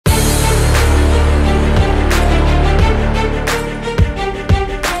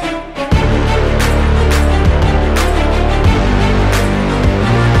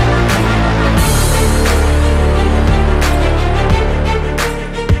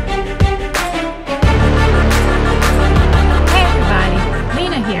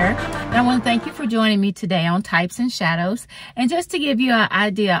thank you for joining me today on Types and Shadows. And just to give you an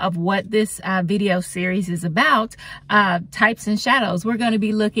idea of what this video series is about, Types and Shadows, we're going to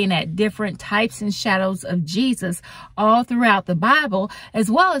be looking at different types and shadows of Jesus all throughout the Bible, as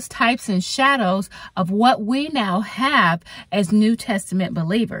well as types and shadows of what we now have as New Testament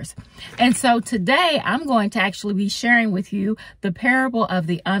believers. And so today I'm going to actually be sharing with you the parable of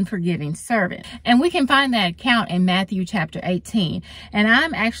the unforgiving servant. And we can find that account in Matthew chapter 18. And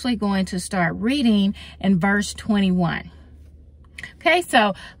I'm actually going to start reading in verse 21. Okay,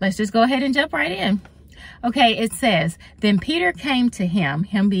 so let's just go ahead and jump right in. Okay, it says, "Then Peter came to him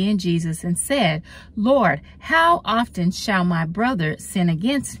being Jesus, and said, 'Lord, how often shall my brother sin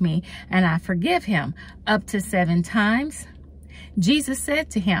against me, and I forgive him? Up to 7 times?' Jesus said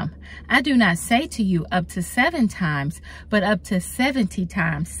to him, 'I do not say to you up to 7 times, but up to 70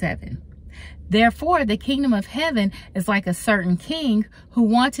 times 7. Therefore, the kingdom of heaven is like a certain king who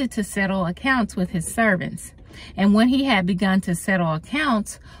wanted to settle accounts with his servants. And when he had begun to settle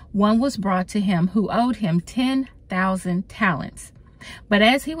accounts, one was brought to him who owed him 10,000 talents. But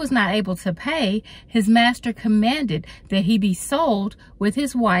as he was not able to pay, his master commanded that he be sold with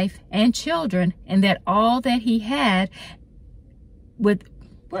his wife and children, and that all that he had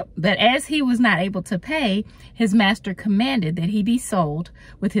But as he was not able to pay, his master commanded that he be sold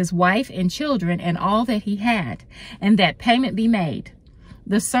with his wife and children and all that he had, and that payment be made.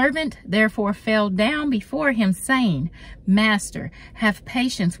 The servant therefore fell down before him, saying, 'Master, have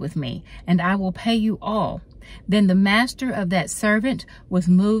patience with me, and I will pay you all.' Then the master of that servant was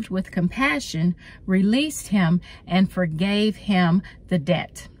moved with compassion, released him, and forgave him the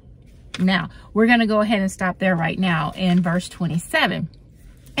debt." Now, we're going to go ahead and stop there right now in verse 27.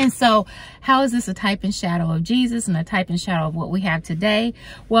 And so, how is this a type and shadow of Jesus and a type and shadow of what we have today?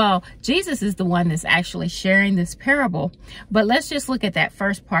 Well, Jesus is the one that's actually sharing this parable. But let's just look at that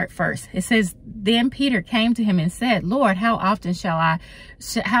first part first. It says, "Then Peter came to him and said, 'Lord, how often shall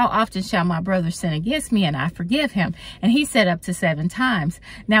my brother sin against me, and I forgive him?' And he said, 'Up to 7 times.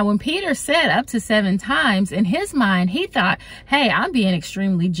 Now, when Peter said up to 7 times, in his mind, he thought, hey, I'm being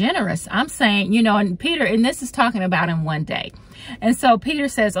extremely generous. I'm saying, and Peter, and this is talking about in one day. And so Peter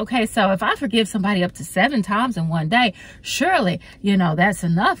says, okay, so if I forgive somebody up to 7 times in one day, surely, that's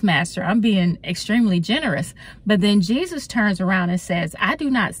enough, Master. I'm being extremely generous. But then Jesus turns around and says, "I do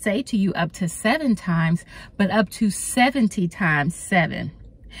not say to you up to 7 times, but up to 70 times 7.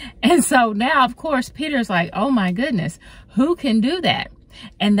 And so now, of course, Peter's like, oh my goodness, who can do that?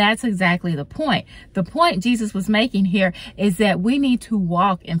 And that's exactly the point. The point Jesus was making here is that we need to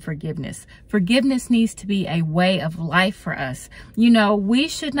walk in forgiveness. Forgiveness needs to be a way of life for us. We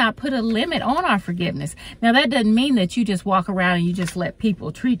should not put a limit on our forgiveness. Now, that doesn't mean that you just walk around and you just let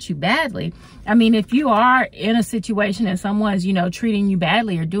people treat you badly. I mean, if you are in a situation and someone's, treating you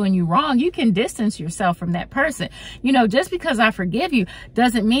badly or doing you wrong, you can distance yourself from that person. Just because I forgive you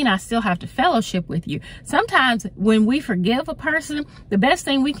doesn't mean I still have to fellowship with you. Sometimes when we forgive a person, the best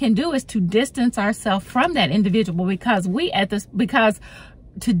thing we can do is to distance ourselves from that individual because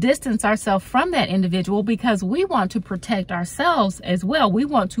we want to protect ourselves as well. We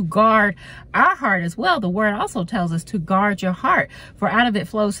want to guard our heart as well. The word also tells us to guard your heart, for out of it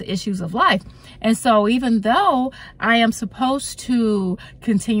flows the issues of life. And so even though I am supposed to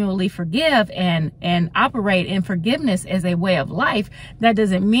continually forgive and operate in forgiveness as a way of life, that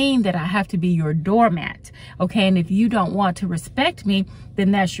doesn't mean that I have to be your doormat. Okay, and if you don't want to respect me,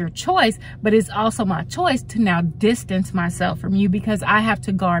 then that's your choice. But it's also my choice to now distance myself from you because I have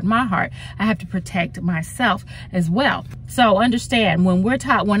to guard my heart. I have to protect myself as well. So understand,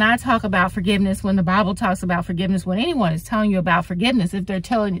 when I talk about forgiveness, when the Bible talks about forgiveness, when anyone is telling you about forgiveness, if they're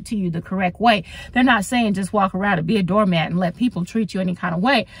telling it to you the correct way, they're not saying just walk around and be a doormat and let people treat you any kind of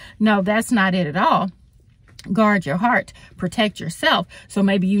way. No, that's not it at all. Guard your heart, protect yourself. So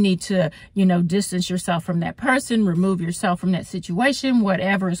maybe you need to, distance yourself from that person, remove yourself from that situation,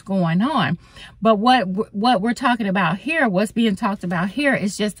 whatever is going on. But what we're talking about here, what's being talked about here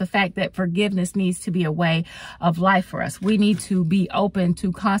is just the fact that forgiveness needs to be a way of life for us. We need to be open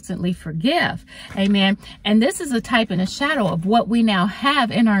to constantly forgive. Amen. And this is a type and a shadow of what we now have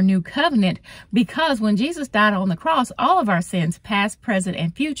in our new covenant, because when Jesus died on the cross, all of our sins, past, present,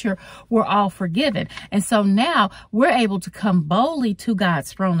 and future, were all forgiven. And so now we're able to come boldly to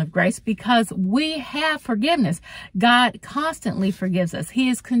God's throne of grace because we have forgiveness. God constantly forgives us. He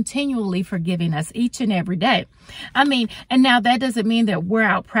is continually forgiving us each and every day. I mean, and now that doesn't mean that we're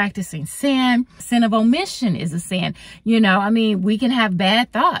out practicing sin. Sin of omission is a sin. We can have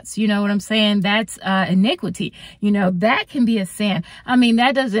bad thoughts. You know what I'm saying? That's iniquity. That can be a sin. I mean,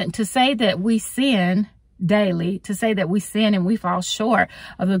 that doesn't, to say that we sin daily, to say that we sin and we fall short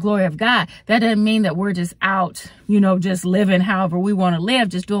of the glory of God, that doesn't mean that we're just out, just living however we want to live,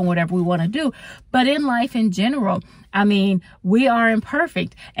 just doing whatever we want to do. But in life in general, I mean, we are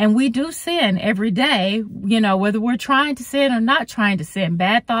imperfect and we do sin every day, whether we're trying to sin or not trying to sin.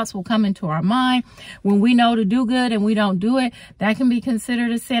 Bad thoughts will come into our mind when we know to do good and we don't do it. That can be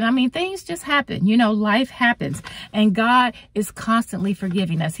considered a sin. I mean, things just happen, life happens, and God is constantly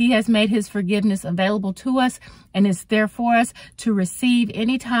forgiving us. He has made his forgiveness available to us, and it's there for us to receive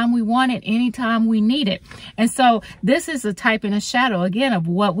anytime we want it, anytime we need it. And so this is a type and a shadow, again, of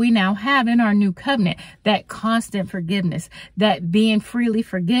what we now have in our new covenant, that constant forgiveness, that being freely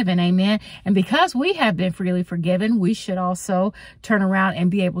forgiven. Amen. And because we have been freely forgiven, we should also turn around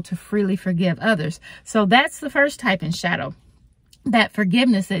and be able to freely forgive others. So that's the first type and shadow. That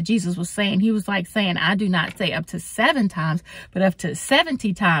forgiveness that Jesus was saying, he was like saying, I do not say up to 7 times, but up to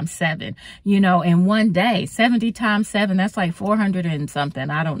 70 times 7, in one day. 70 times 7, that's like 400 and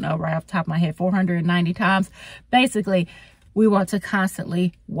something. I don't know right off the top of my head, 490 times. Basically, we want to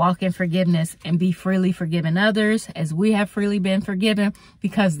constantly walk in forgiveness and be freely forgiven others as we have freely been forgiven,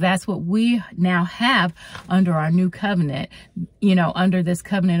 because that's what we now have under our new covenant, under this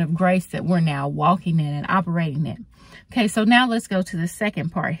covenant of grace that we're now walking in and operating in. Okay, so now let's go to the second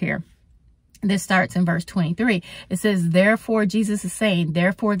part here. This starts in verse 23. It says, therefore, Jesus is saying,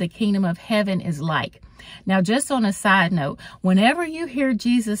 therefore, the kingdom of heaven is like. Now, just on a side note, whenever you hear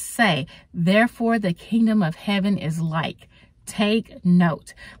Jesus say, therefore, the kingdom of heaven is like, take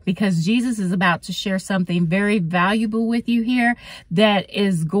note, because Jesus is about to share something very valuable with you here that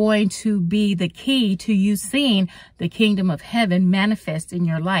is going to be the key to you seeing the kingdom of heaven manifest in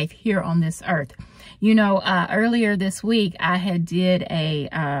your life here on this earth. Earlier this week, I had did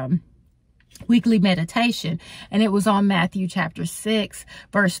a weekly meditation, and it was on Matthew chapter 6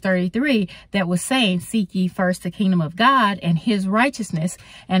 verse 33 that was saying, seek ye first the kingdom of God and his righteousness,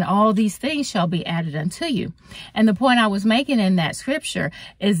 and all these things shall be added unto you. And the point I was making in that scripture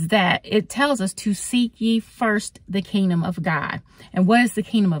is that it tells us to seek ye first the kingdom of God. And what is the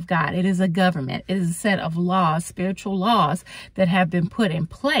kingdom of God? It is a government. It is a set of laws, spiritual laws that have been put in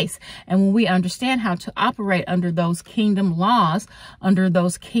place. And when we understand how to operate under those kingdom laws, under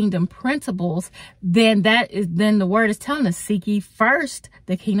those kingdom principles, then the word is telling us, seek ye first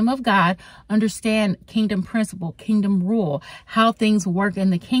the kingdom of God, understand kingdom principle, kingdom rule, how things work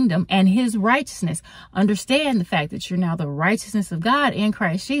in the kingdom, and his righteousness. Understand the fact that you're now the righteousness of God in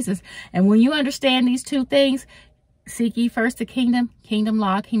Christ Jesus. And when you understand these two things, seek ye first the kingdom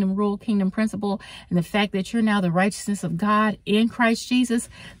law, kingdom rule, kingdom principle, and the fact that you're now the righteousness of God in Christ Jesus,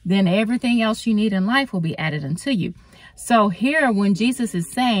 then everything else you need in life will be added unto you. So here, when Jesus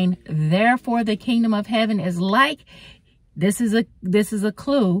is saying, therefore the kingdom of heaven is like, this is a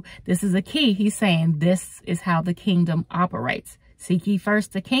clue, this is a key. He's saying this is how the kingdom operates. Seek ye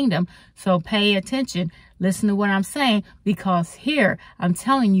first the kingdom. So pay attention. Listen to what I'm saying, because here I'm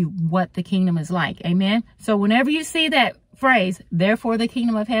telling you what the kingdom is like. Amen. So whenever you see that phrase, therefore the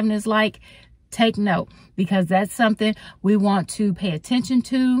kingdom of heaven is like, take note, because that's something we want to pay attention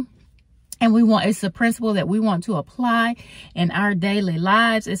to. And it's a principle that we want to apply in our daily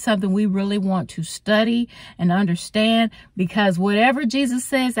lives. It's something we really want to study and understand, because whatever Jesus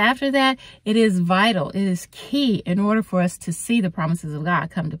says after that, it is vital. It is key in order for us to see the promises of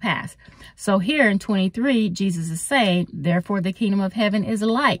God come to pass. So here in 23, Jesus is saying, therefore the kingdom of heaven is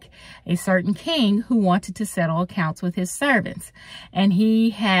like a certain king who wanted to settle accounts with his servants. And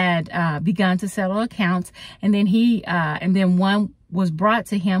he had begun to settle accounts, and then one was brought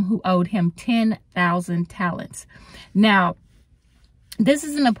to him who owed him 10,000 talents. Now, this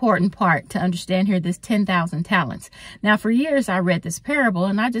is an important part to understand here, this 10,000 talents. Now, for years, I read this parable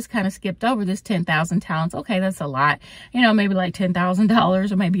and I just kind of skipped over this 10,000 talents. Okay, that's a lot, maybe like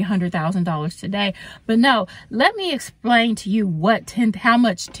 $10,000 or maybe $100,000 today. But no, let me explain to you how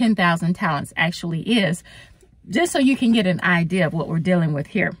much 10,000 talents actually is, just so you can get an idea of what we're dealing with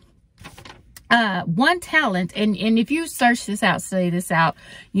here. 1 talent, and if you search this out, study this out,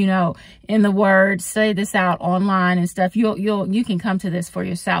 in the word, study this out online and stuff, you can come to this for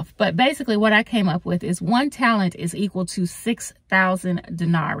yourself. But basically what I came up with is 1 talent is equal to 6,000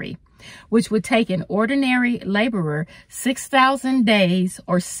 denarii, which would take an ordinary laborer 6,000 days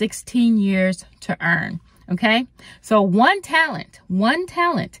or 16 years to earn. Okay. So 1 talent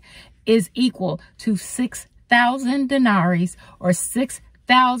is equal to 6,000 denarii or 6,000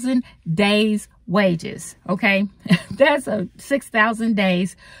 days wages. Okay. That's 6,000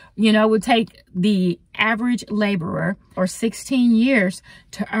 days, would take the average laborer, or 16 years,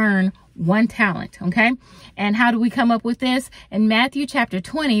 to earn 1 talent. Okay. And how do we come up with this? In Matthew chapter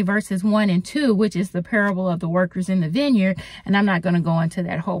 20, verses 1 and 2, which is the parable of the workers in the vineyard. And I'm not going to go into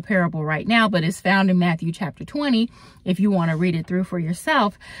that whole parable right now, but it's found in Matthew chapter 20. If you want to read it through for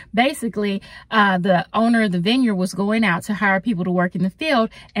yourself. Basically, the owner of the vineyard was going out to hire people to work in the field,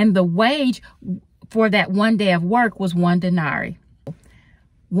 and the wage for that 1 day of work was 1 denarii.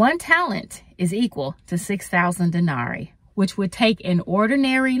 1 talent is equal to 6,000 denarii, which would take an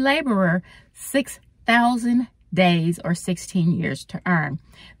ordinary laborer 6,000 days or 16 years to earn.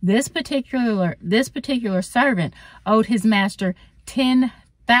 This particular servant owed his master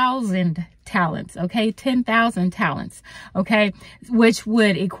 10,000 talents, okay? 10,000 talents, okay? Which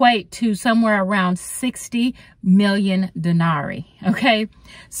would equate to somewhere around 60 million denarii, okay?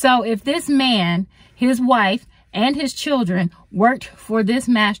 So if this man, his wife, and his children worked for this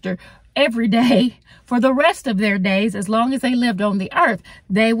master every day for the rest of their days, as long as they lived on the earth,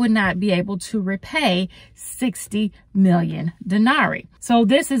 they would not be able to repay 60 million denarii. So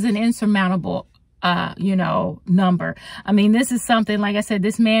this is an insurmountable number. I mean, this is something, like I said,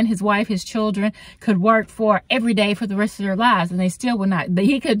 this man, his wife, his children could work for every day for the rest of their lives, and they still would not.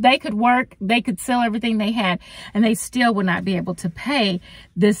 They could work, they could sell everything they had, and they still would not be able to pay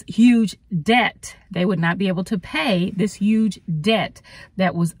this huge debt. They would not be able to pay this huge debt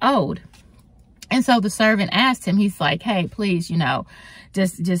that was owed. And so the servant asked him, he's like, hey, please,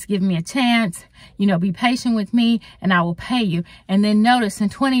 just give me a chance, be patient with me and I will pay you. And then notice in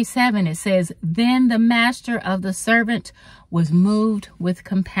 27, it says, then the master of the servant was moved with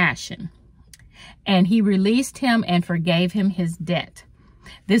compassion, and he released him and forgave him his debt.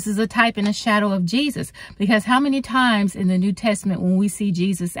 This is a type and a shadow of Jesus, because how many times in the New Testament when we see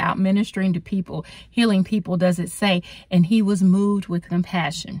Jesus out ministering to people, healing people, does it say, and he was moved with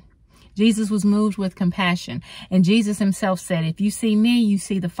compassion? Jesus was moved with compassion. And Jesus himself said, if you see me, you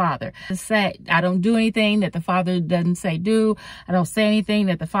see the Father. I don't do anything that the Father doesn't say do. I don't say anything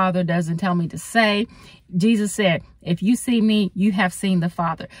that the Father doesn't tell me to say. Jesus said, if you see me, you have seen the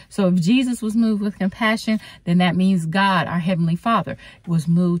Father. So if Jesus was moved with compassion, then that means God, our Heavenly Father, was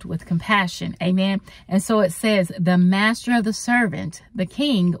moved with compassion. Amen. And so it says, the master of the servant, the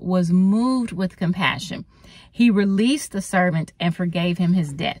king, was moved with compassion. He released the servant and forgave him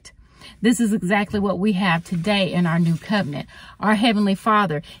his debt. This is exactly what we have today in our new covenant. Our Heavenly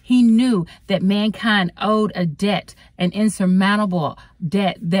Father, he knew that mankind owed a debt, an insurmountable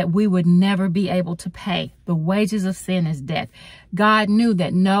debt that we would never be able to pay. The wages of sin is death. God knew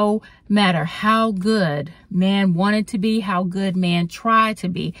that no matter how good man wanted to be, how good man tried to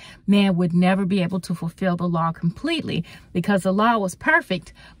be, man would never be able to fulfill the law completely, because the law was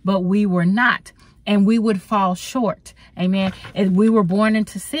perfect, but we were not. And we would fall short. Amen. And we were born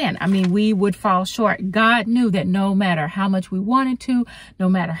into sin. I mean, we would fall short. God knew that no matter how much we wanted to, no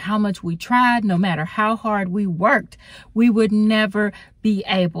matter how much we tried, no matter how hard we worked, we would never be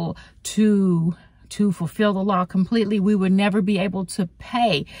able to fulfill the law completely. We would never be able to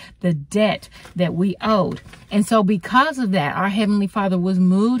pay the debt that we owed. And so because of that, our Heavenly Father was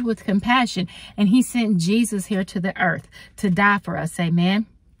moved with compassion, and he sent Jesus here to the earth to die for us. Amen.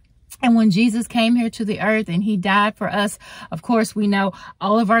 And when Jesus came here to the earth and he died for us, of course, we know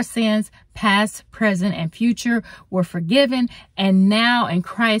all of our sins, past, present, and future, were forgiven. And now in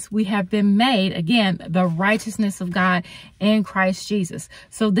Christ, we have been made, again, the righteousness of God in Christ Jesus.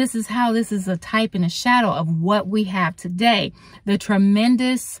 So this is a type and a shadow of what we have today. The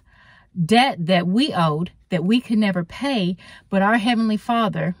tremendous debt that we owed, that we could never pay, but our Heavenly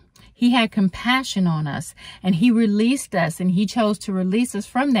Father, he had compassion on us, and he released us, and he chose to release us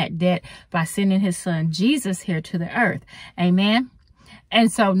from that debt by sending his son Jesus here to the earth. Amen.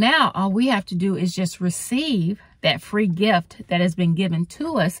 And so now all we have to do is just receive that free gift that has been given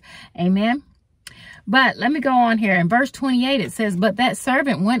to us. Amen. But let me go on here. In verse 28, it says, but that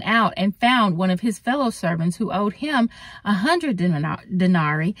servant went out and found one of his fellow servants who owed him 100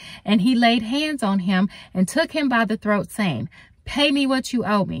 denarii, and he laid hands on him and took him by the throat, saying, pay me what you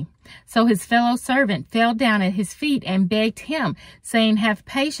owe me. So his fellow servant fell down at his feet and begged him, saying, have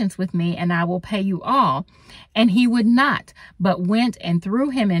patience with me, and I will pay you all. And he would not, but went and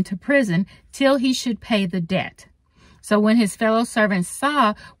threw him into prison till he should pay the debt. So when his fellow servants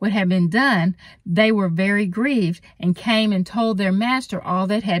saw what had been done, they were very grieved, and came and told their master all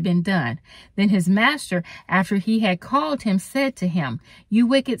that had been done. Then his master, after he had called him, said to him, you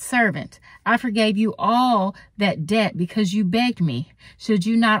wicked servant, I forgave you all that debt because you begged me. Should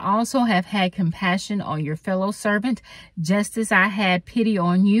you not also have had compassion on your fellow servant, just as I had pity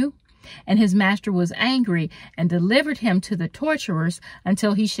on you? And his master was angry and delivered him to the torturers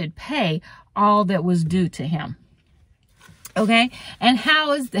until he should pay all that was due to him. Okay, and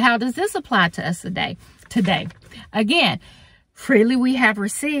how does this apply to us today? Again, freely we have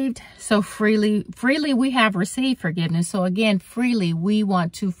received, so freely we have received forgiveness. So again, freely we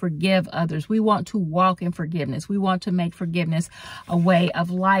want to forgive others. We want to walk in forgiveness. We want to make forgiveness a way of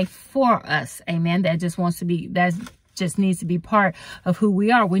life for us. Amen. That just needs to be part of who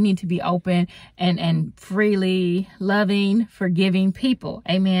we are. We need to be open and freely loving, forgiving people.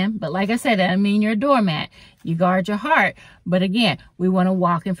 Amen. But like I said, that doesn't mean you're a doormat. You guard your heart. But again, we want to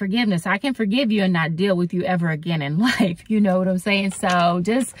walk in forgiveness. I can forgive you and not deal with you ever again in life. You know what I'm saying? So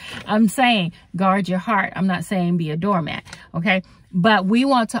I'm saying guard your heart. I'm not saying be a doormat. Okay. But we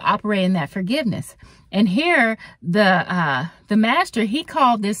want to operate in that forgiveness. And here, the master, he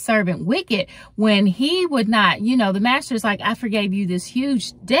called this servant wicked when he would not, the master's like, I forgave you this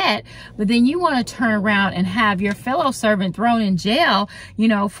huge debt, but then you want to turn around and have your fellow servant thrown in jail,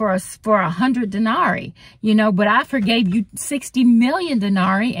 for 100 denarii, but I forgave you 60 million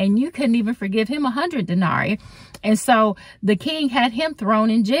denarii and you couldn't even forgive him 100 denarii. And so the king had him thrown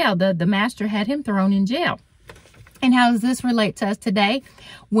in jail. The master had him thrown in jail. And how does this relate to us today?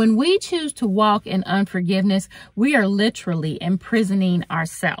 When we choose to walk in unforgiveness, we are literally imprisoning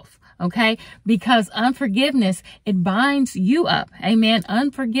ourselves. Okay, because unforgiveness, it binds you up. Amen.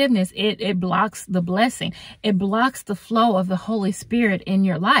 Unforgiveness, it blocks the blessing. It blocks the flow of the Holy Spirit in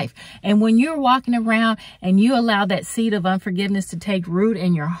your life. And when you're walking around and you allow that seed of unforgiveness to take root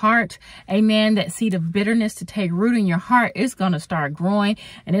in your heart, amen, that seed of bitterness to take root in your heart, it's going to start growing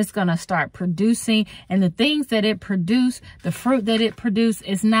and it's going to start producing. And the things that it produce, the fruit that it produces,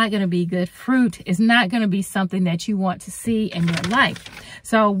 is not going to be good fruit. It's not going to be something that you want to see in your life.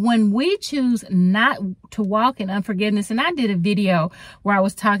 So when we choose not to walk in unforgiveness, and I did a video where I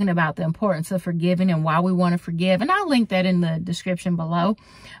was talking about the importance of forgiving and why we want to forgive, and I'll link that in the description below.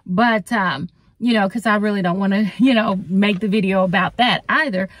 But, because I really don't want to, make the video about that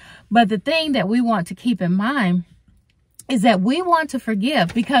either. But the thing that we want to keep in mind is that we want to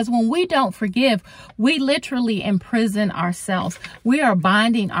forgive, because when we don't forgive, we literally imprison ourselves. We are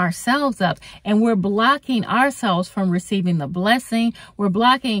binding ourselves up and we're blocking ourselves from receiving the blessing. We're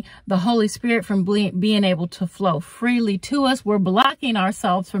blocking the Holy Spirit from being able to flow freely to us. We're blocking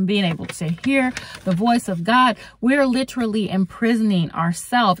ourselves from being able to hear the voice of God. We're literally imprisoning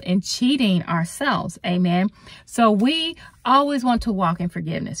ourselves and cheating ourselves. Amen. So we always want to walk in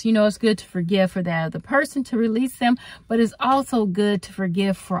forgiveness. It's good to forgive for that other person, to release them, but it's also good to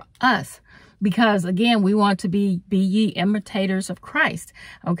forgive for us. Because again, we want to be ye imitators of Christ.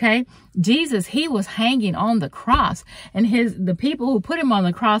 Okay. Jesus, he was hanging on the cross, and the people who put him on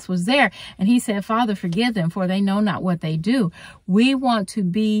the cross was there. And he said, Father, forgive them, for they know not what they do. We want to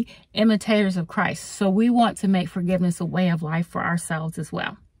be imitators of Christ. So we want to make forgiveness a way of life for ourselves as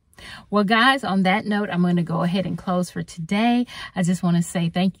well. Well, guys, on that note, I'm going to go ahead and close for today. I just want to say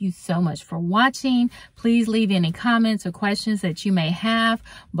thank you so much for watching. Please leave any comments or questions that you may have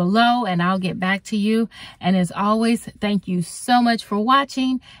below, and I'll get back to you. And as always, thank you so much for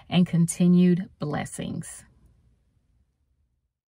watching, and continued blessings.